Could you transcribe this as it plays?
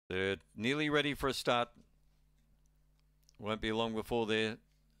They're nearly ready for a start. Won't be long before they're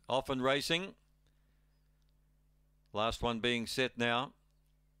off and racing. Last one being set now.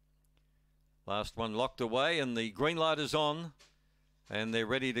 Last one locked away, and the green light is on, and they're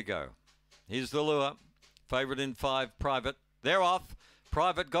ready to go. Here's the lure. Favourite in 5, Private. They're off.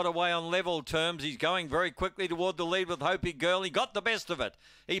 Private got away on level terms. He's going very quickly toward the lead with Hopi Girl. He got the best of it.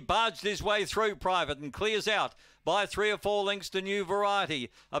 He barged his way through Private and clears out by 3 or 4 lengths to New Variety.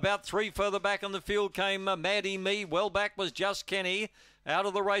 About 3 further back on the field came Maddie Me. Well back was Just Kenny. Out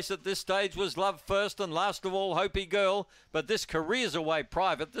of the race at this stage was Love First, and last of all Hopi Girl. But this careers away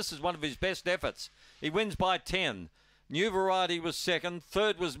Private. This is one of his best efforts. He wins by 10. New Variety was second.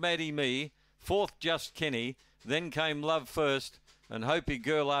 Third was Maddie Me. Fourth Just Kenny. Then came Love First. And Hopi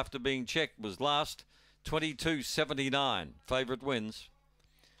Girl, after being checked, was last. 22.79. Favourite wins.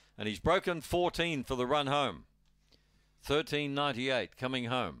 And he's broken 14 for the run home. 13.98 coming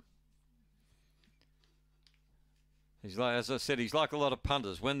home. He's like, as I said, he's like a lot of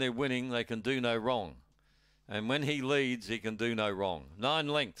punters. When they're winning, they can do no wrong. And when he leads, he can do no wrong. 9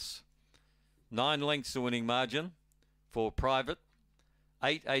 lengths. 9 lengths the winning margin for Private.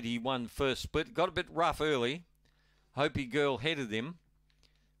 8.81 first split. Got a bit rough early. Hopi Girl headed him,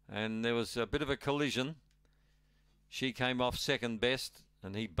 and there was a bit of a collision. She came off second best,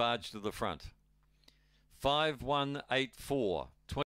 and he barged to the front. 5.184.